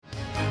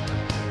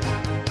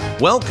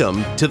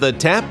Welcome to the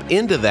Tap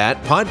Into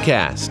That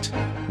podcast,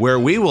 where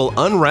we will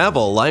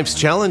unravel life's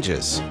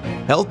challenges,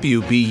 help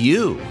you be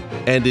you,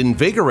 and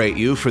invigorate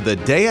you for the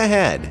day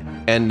ahead.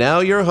 And now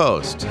your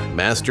host,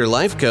 Master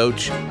Life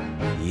Coach,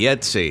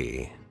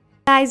 Yetzi.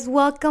 Guys,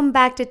 welcome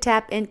back to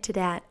Tap Into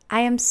That.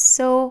 I am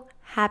so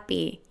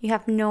happy. You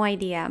have no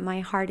idea. My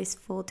heart is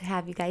full to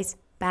have you guys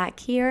back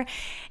here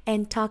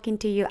and talking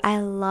to you. I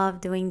love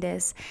doing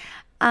this.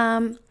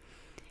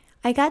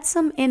 I got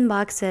some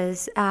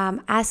inboxes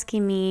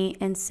asking me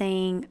and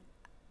saying,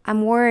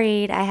 I'm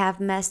worried I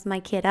have messed my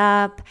kid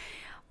up.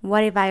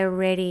 What if I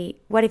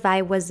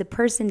was the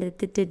person that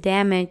did the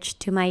damage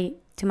to my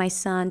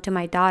son, to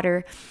my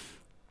daughter?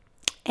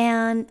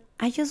 And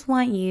I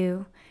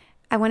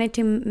wanted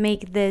to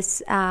make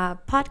this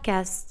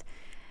podcast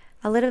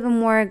a little bit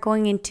more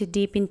going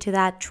deep into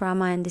that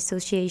trauma and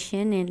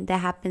dissociation, and that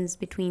happens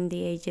between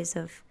the ages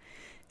of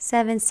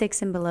 7,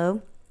 6, and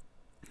below.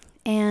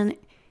 And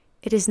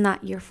it is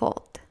not your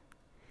fault.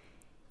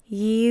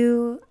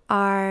 You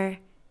are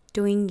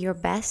doing your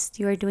best.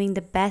 You are doing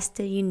the best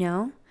that you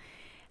know,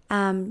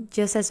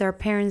 just as our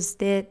parents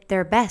did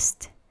their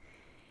best.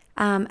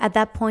 At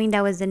that point,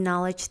 that was the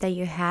knowledge that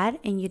you had,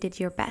 and you did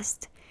your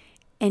best.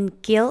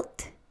 And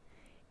guilt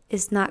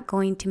is not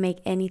going to make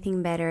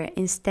anything better.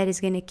 Instead,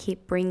 it's going to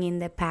keep bringing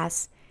the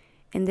past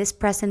in this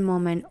present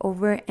moment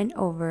over and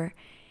over,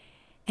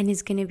 and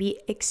it's going to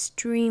be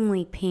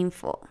extremely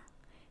painful.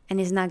 And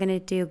it's not going to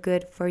do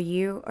good for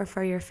you or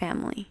for your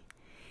family.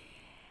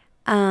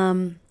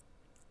 When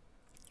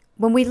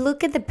we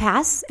look at the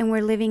past and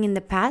we're living in the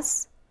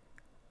past,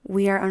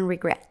 we are on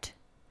regret.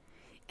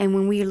 And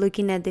when we're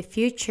looking at the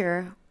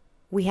future,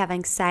 we have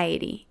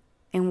anxiety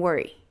and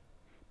worry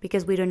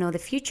because we don't know the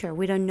future.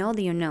 We don't know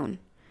the unknown.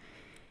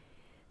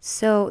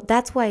 So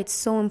that's why it's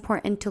so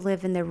important to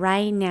live in the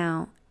right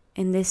now,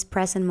 in this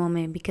present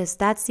moment, because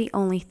that's the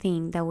only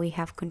thing that we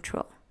have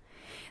control.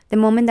 The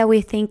moment that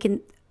we think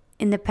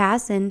in the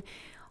past and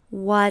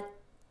what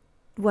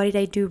did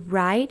I do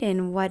right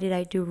and what did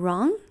I do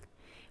wrong,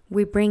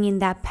 we bring in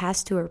that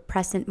past to our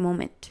present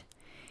moment.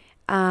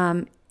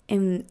 And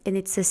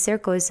it's a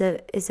circle, it's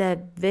a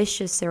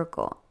vicious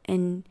circle.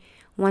 And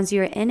once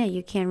you're in it,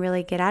 you can't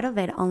really get out of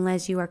it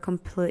unless you are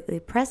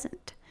completely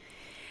present.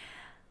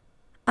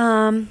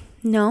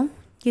 No,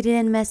 you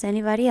didn't mess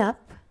anybody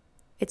up.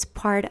 It's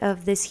part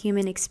of this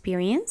human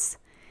experience.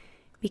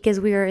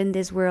 Because we are in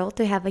this world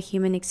to have a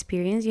human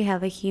experience. You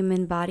have a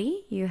human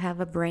body, you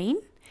have a brain,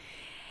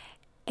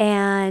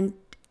 and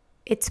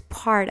it's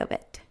part of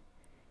it.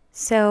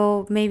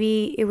 So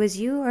maybe it was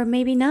you or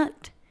maybe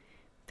not,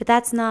 but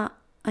that's not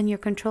on your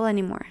control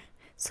anymore.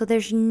 So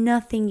there's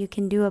nothing you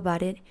can do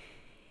about it.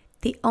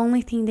 The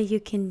only thing that you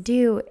can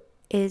do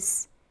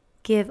is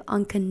give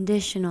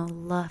unconditional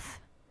love,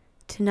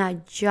 to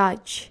not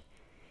judge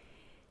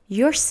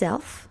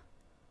yourself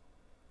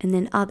and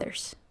then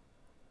others.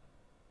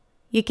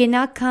 You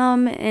cannot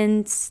come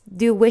and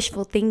do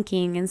wishful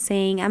thinking and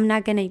saying, I'm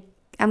going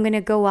to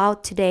go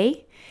out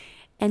today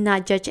and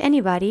not judge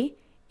anybody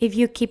if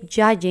you keep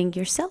judging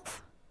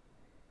yourself.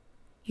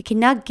 You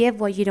cannot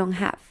give what you don't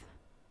have.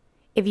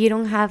 If you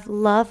don't have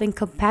love and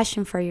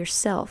compassion for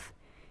yourself,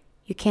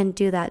 you can't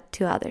do that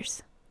to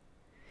others.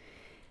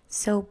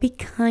 So be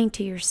kind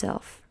to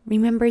yourself.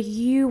 Remember,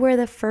 you were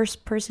the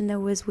first person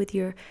that was with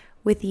you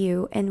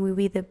and will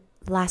be the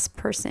last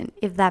person,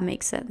 if that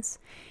makes sense.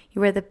 You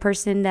were the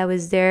person that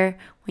was there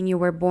when you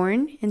were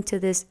born into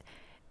this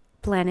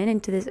planet,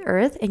 into this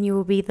earth, and you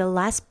will be the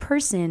last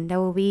person that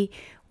will be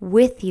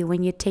with you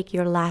when you take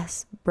your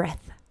last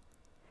breath.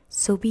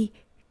 So be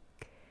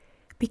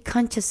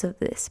conscious of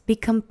this. Be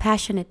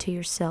compassionate to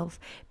yourself.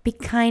 Be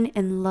kind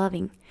and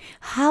loving.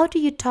 How do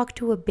you talk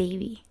to a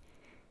baby?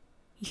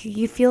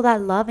 You feel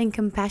that love and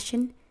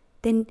compassion?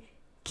 Then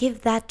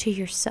give that to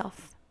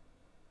yourself.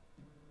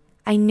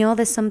 I know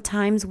that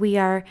sometimes we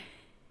are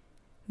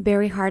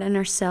very hard on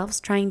ourselves,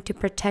 trying to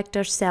protect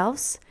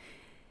ourselves,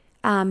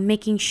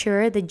 making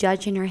sure, the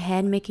judge in our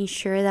head, making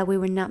sure that we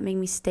will not make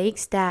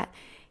mistakes that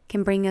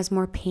can bring us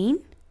more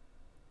pain.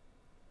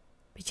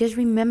 But just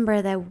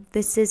remember that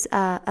this is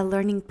a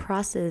learning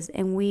process,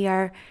 and we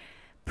are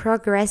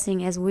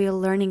progressing as we are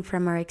learning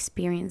from our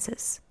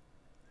experiences.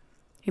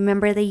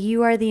 Remember that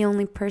you are the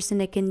only person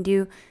that can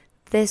do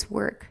this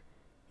work.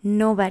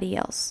 Nobody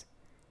else.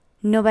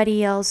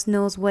 Nobody else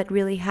knows what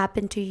really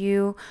happened to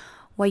you,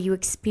 what you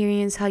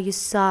experienced, how you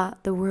saw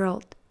the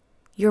world.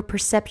 Your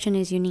perception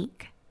is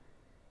unique.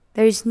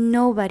 There is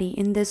nobody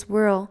in this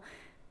world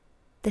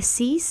that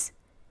sees,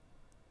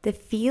 that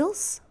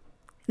feels,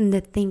 and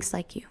that thinks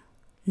like you.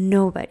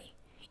 Nobody.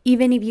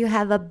 Even if you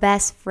have a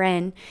best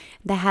friend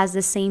that has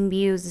the same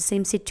views, the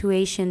same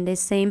situation, the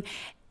same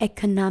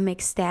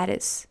economic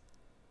status,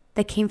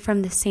 that came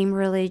from the same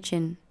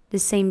religion, the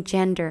same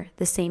gender,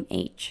 the same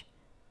age,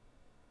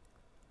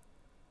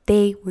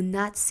 they will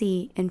not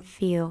see and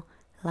feel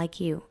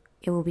like you.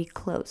 It will be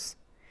close.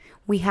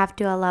 We have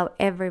to allow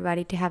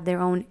everybody to have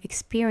their own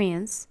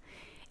experience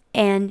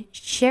and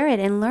share it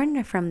and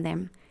learn from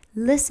them.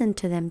 Listen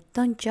to them.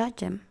 Don't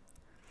judge them.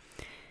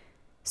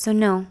 So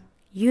no,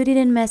 You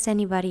didn't mess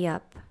anybody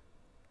up.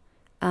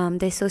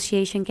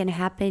 Dissociation can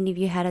happen if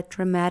you had a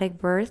traumatic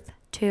birth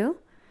too.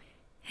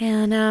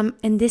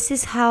 And this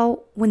is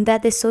how, when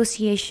that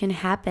dissociation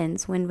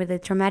happens, when the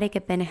traumatic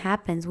event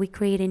happens, we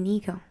create an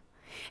ego.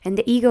 And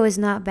the ego is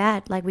not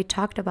bad, like we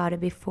talked about it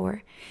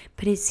before,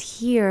 but it's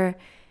here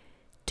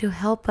to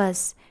help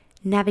us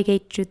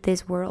navigate through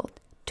this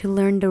world, to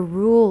learn the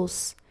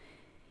rules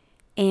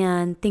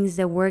and things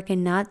that work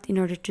and not, in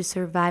order to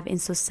survive in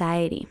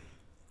society.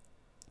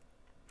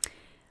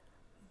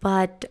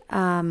 But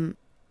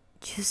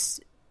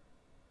just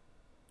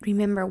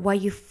remember, what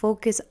you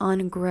focus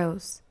on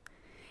grows,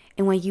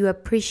 and what you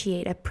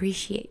appreciate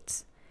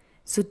appreciates.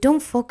 So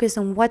don't focus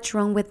on what's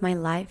wrong with my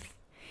life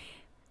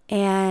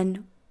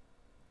and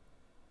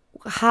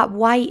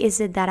why is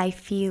it that I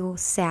feel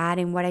sad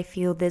and what I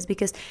feel this,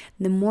 because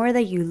the more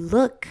that you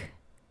look,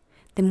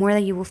 the more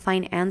that you will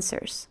find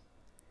answers,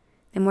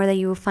 the more that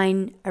you will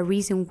find a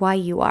reason why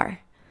you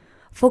are.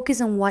 Focus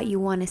on what you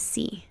want to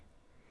see.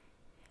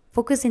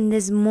 Focus in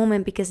this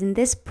moment, because in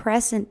this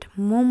present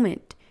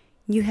moment,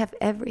 you have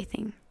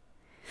everything.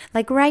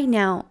 Like right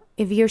now,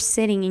 if you're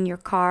sitting in your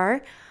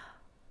car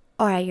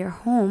or at your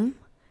home,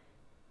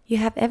 you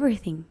have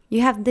everything.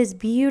 You have this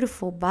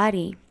beautiful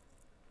body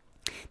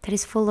that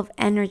is full of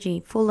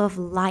energy, full of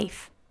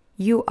life.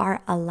 You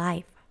are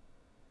alive.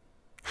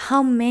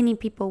 How many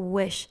people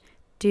wish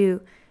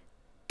to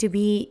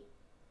be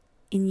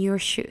in your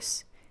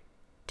shoes,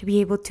 to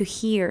be able to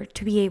hear,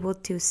 to be able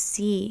to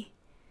see,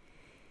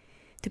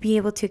 to be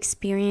able to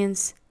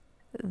experience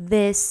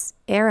this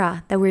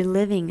era that we're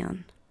living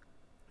on,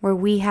 where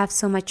we have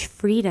so much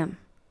freedom.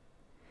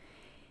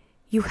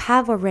 You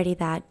have already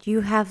that.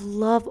 You have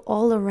love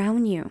all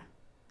around you.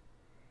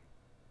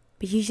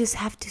 But you just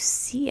have to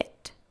see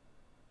it.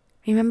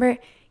 Remember,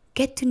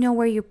 get to know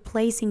where you're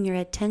placing your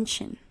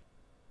attention.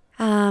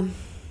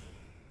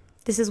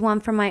 This is one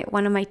from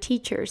one of my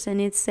teachers, and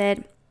it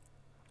said,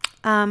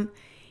 when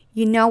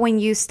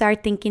you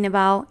start thinking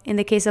about, in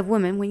the case of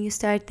women, when you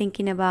start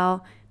thinking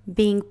about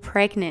being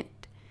pregnant,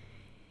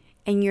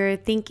 and you're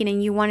thinking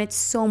and you want it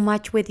so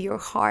much with your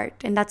heart,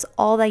 and that's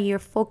all that you're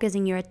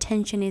focusing your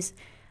attention is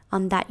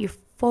on, that you're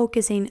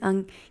focusing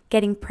on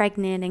getting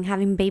pregnant and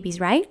having babies,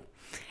 right?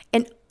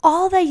 And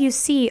all that you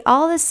see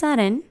all of a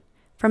sudden,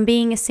 from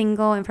being a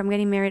single and from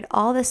getting married,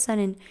 all of a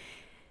sudden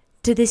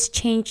to this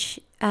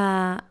change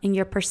in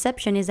your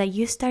perception is that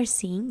you start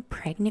seeing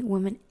pregnant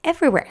women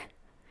everywhere.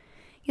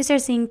 You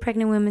start seeing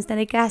pregnant women at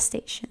the gas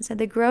stations, at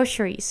the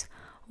groceries,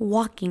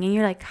 walking, and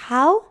you're like,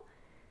 how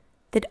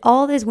did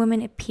all these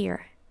women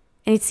appear?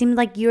 And it seemed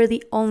like you're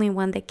the only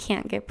one that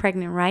can't get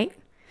pregnant, right?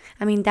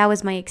 I mean, that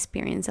was my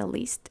experience, at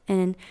least,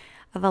 and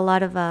of a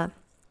lot of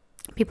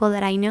people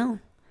that I know.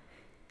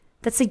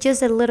 That's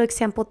just a little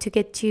example to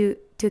get to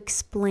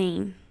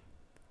explain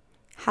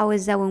how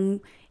is that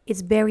when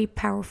it's very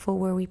powerful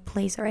where we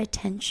place our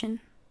attention.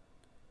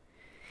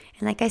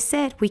 And like I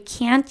said, we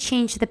can't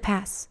change the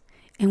past,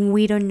 and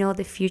we don't know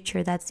the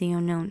future. That's the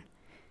unknown.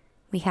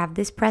 We have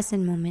this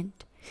present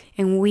moment,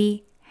 and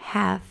we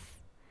have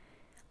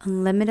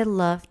unlimited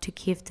love to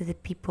give to the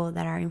people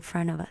that are in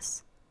front of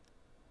us.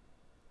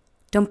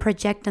 Don't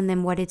project on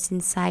them what is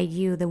inside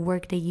you, the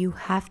work that you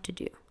have to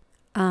do.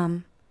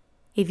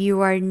 If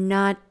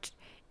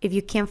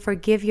you can't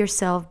forgive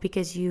yourself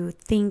because you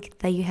think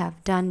that you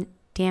have done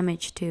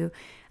damage to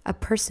a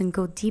person,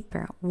 go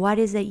deeper. What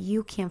is that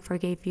you can't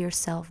forgive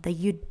yourself, that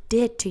you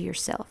did to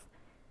yourself?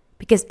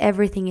 Because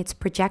everything is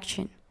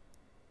projection.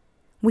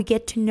 We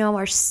get to know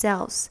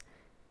ourselves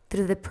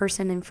through the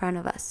person in front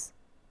of us.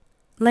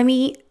 Let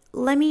me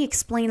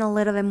explain a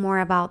little bit more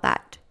about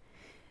that.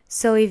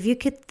 So if you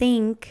could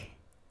think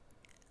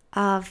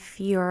of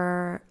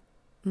your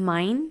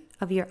mind,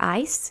 of your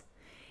eyes,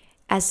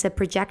 as a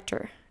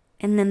projector,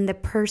 and then the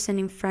person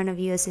in front of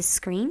you as a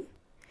screen,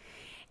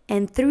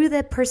 and through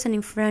the person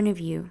in front of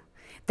you,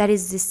 that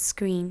is this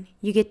screen,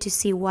 you get to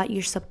see what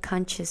your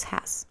subconscious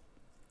has.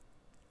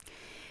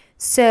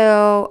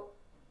 So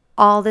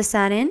all of a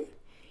sudden,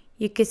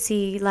 you could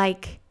see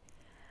like,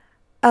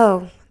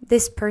 oh,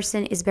 this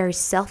person is very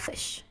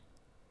selfish.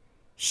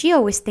 She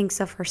always thinks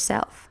of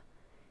herself.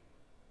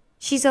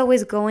 She's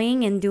always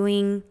going and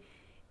doing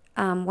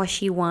what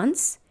she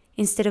wants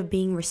instead of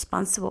being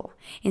responsible,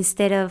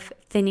 instead of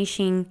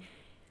finishing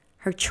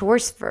her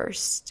chores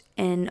first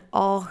and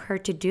all her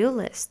to-do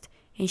list.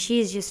 And she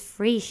is just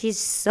free. She's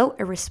so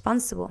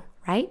irresponsible,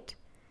 right?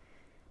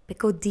 But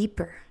go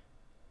deeper.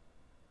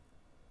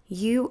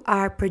 You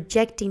are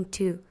projecting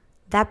to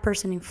that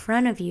person in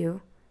front of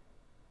you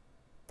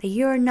that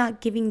you are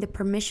not giving the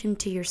permission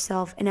to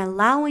yourself and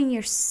allowing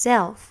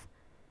yourself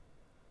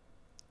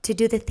to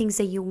do the things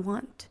that you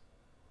want.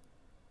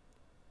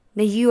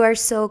 That you are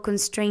so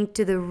constrained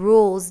to the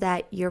rules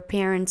that your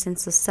parents and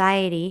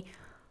society,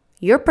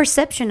 your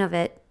perception of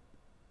it,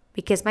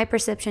 because my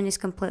perception is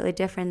completely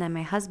different than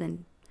my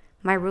husband.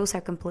 My rules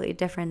are completely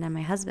different than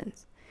my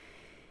husband's.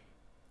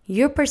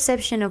 Your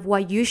perception of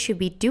what you should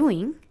be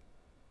doing,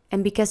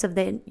 and because of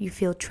that, you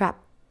feel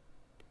trapped.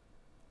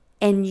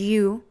 And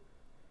you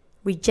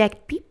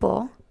reject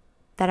people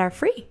that are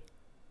free,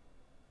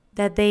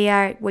 that they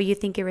are what you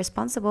think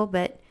irresponsible,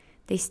 but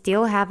they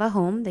still have a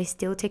home, they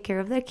still take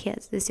care of their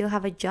kids, they still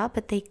have a job,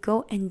 but they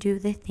go and do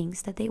the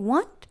things that they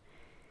want.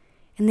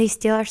 And they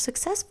still are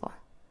successful.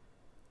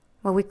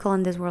 What we call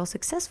in this world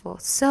successful.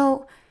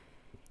 So,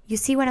 you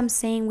see what I'm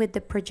saying with the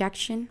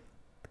projection?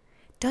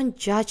 Don't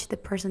judge the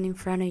person in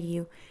front of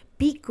you.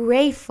 Be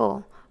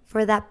grateful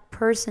for that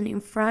person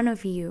in front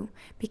of you,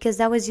 because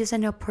that was just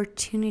an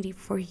opportunity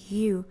for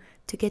you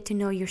to get to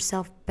know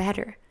yourself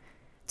better,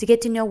 to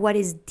get to know what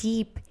is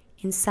deep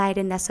inside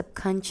in that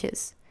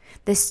subconscious,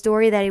 the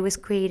story that it was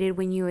created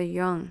when you were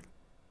young.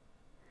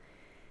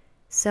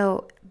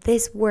 So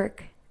this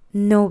work,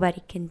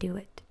 nobody can do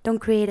it. Don't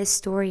create a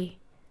story.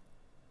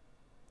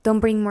 Don't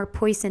bring more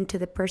poison to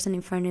the person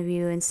in front of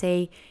you and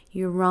say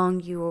you're wrong,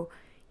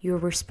 you're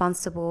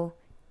responsible,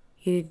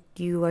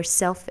 you are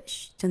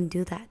selfish. Don't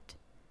do that.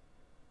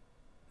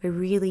 But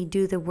really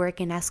do the work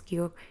and ask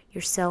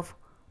yourself,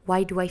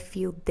 why do I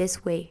feel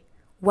this way?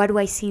 What do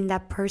I see in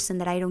that person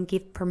that I don't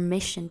give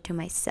permission to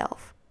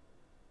myself?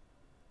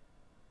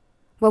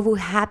 What will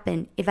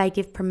happen if I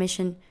give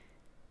permission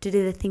to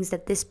do the things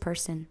that this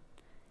person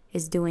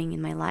is doing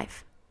in my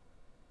life?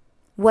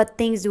 What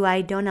things do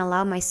I don't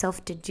allow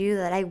myself to do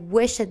that I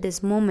wish at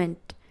this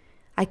moment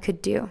I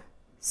could do?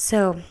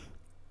 So,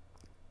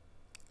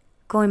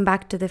 going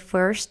back to the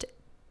first,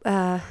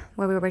 what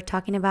we were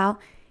talking about,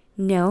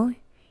 no,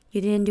 you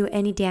didn't do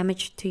any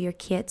damage to your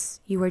kids.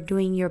 You were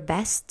doing your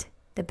best,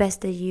 the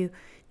best that you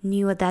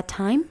knew at that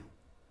time.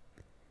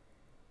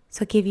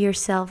 So give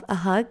yourself a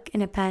hug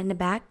and a pat on the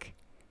back.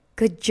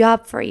 Good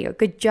job for you.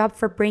 Good job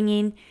for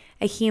bringing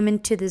a human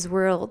to this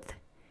world.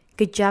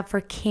 Good job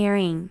for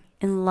caring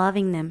and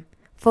loving them.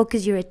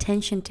 Focus your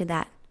attention to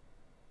that.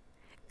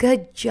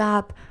 Good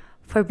job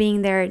for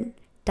being there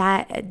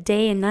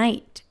day and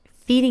night,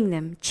 feeding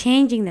them,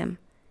 changing them.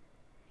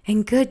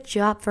 And good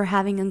job for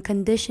having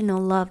unconditional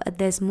love at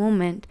this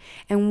moment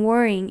and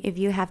worrying if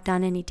you have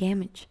done any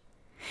damage.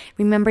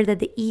 Remember that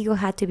the ego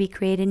had to be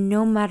created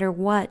no matter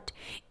what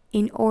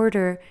in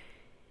order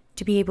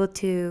to be able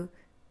to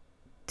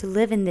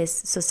live in this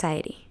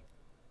society.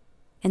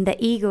 And the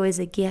ego is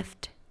a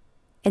gift.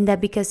 And that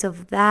because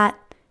of that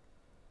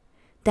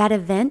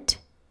event,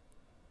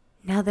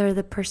 now they're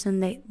the person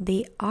that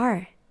they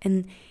are.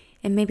 And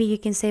maybe you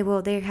can say,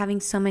 well, they're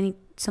having so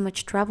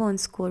much trouble in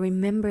school.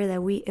 Remember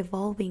that we're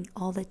evolving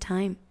all the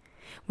time.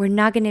 We're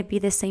not going to be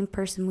the same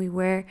person we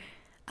were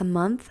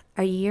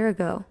a year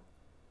ago.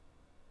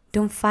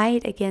 Don't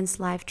fight against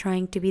life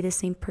trying to be the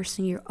same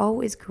person. You're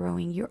always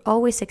growing. You're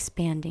always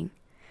expanding.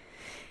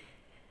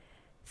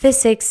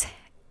 Physics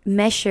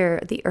measure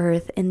the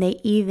earth, and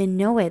they even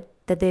know it,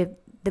 that the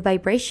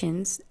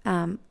vibrations,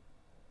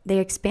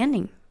 they're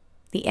expanding.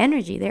 The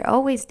energy, they're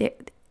always there.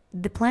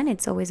 The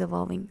planet's always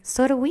evolving.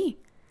 So do we.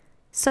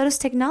 So does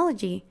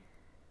technology.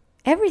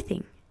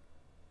 Everything.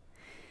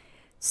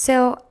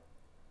 So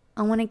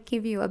I want to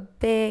give you a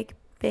big,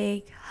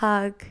 big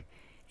hug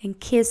and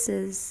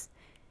kisses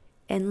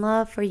and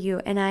love for you.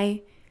 And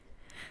I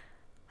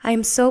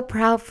am so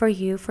proud for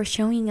you for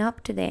showing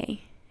up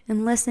today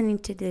and listening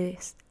to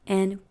this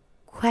and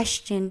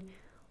question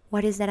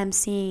what is that I'm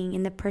seeing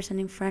in the person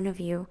in front of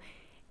you,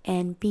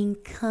 and being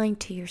kind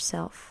to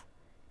yourself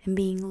and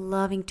being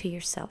loving to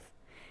yourself.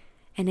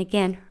 And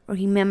again,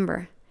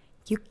 remember,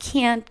 you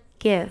can't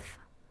give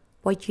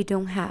what you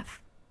don't have.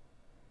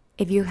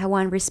 If you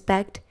want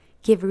respect,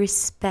 give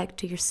respect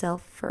to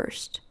yourself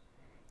first.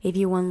 If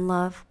you want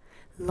love,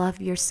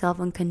 love yourself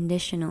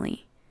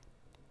unconditionally.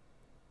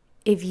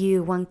 If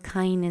you want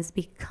kindness,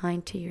 be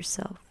kind to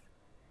yourself.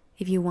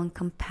 If you want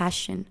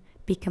compassion,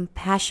 be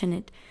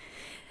compassionate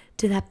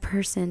to that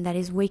person that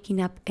is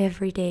waking up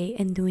every day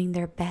and doing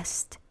their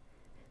best.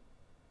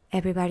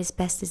 Everybody's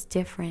best is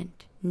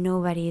different.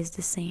 Nobody is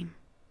the same.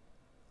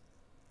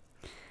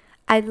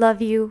 I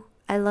love you.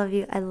 I love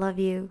you. I love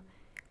you.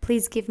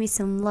 Please give me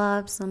some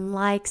love, some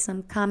likes,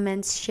 some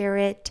comments, share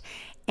it.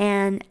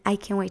 And I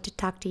can't wait to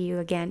talk to you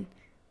again.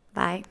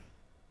 Bye.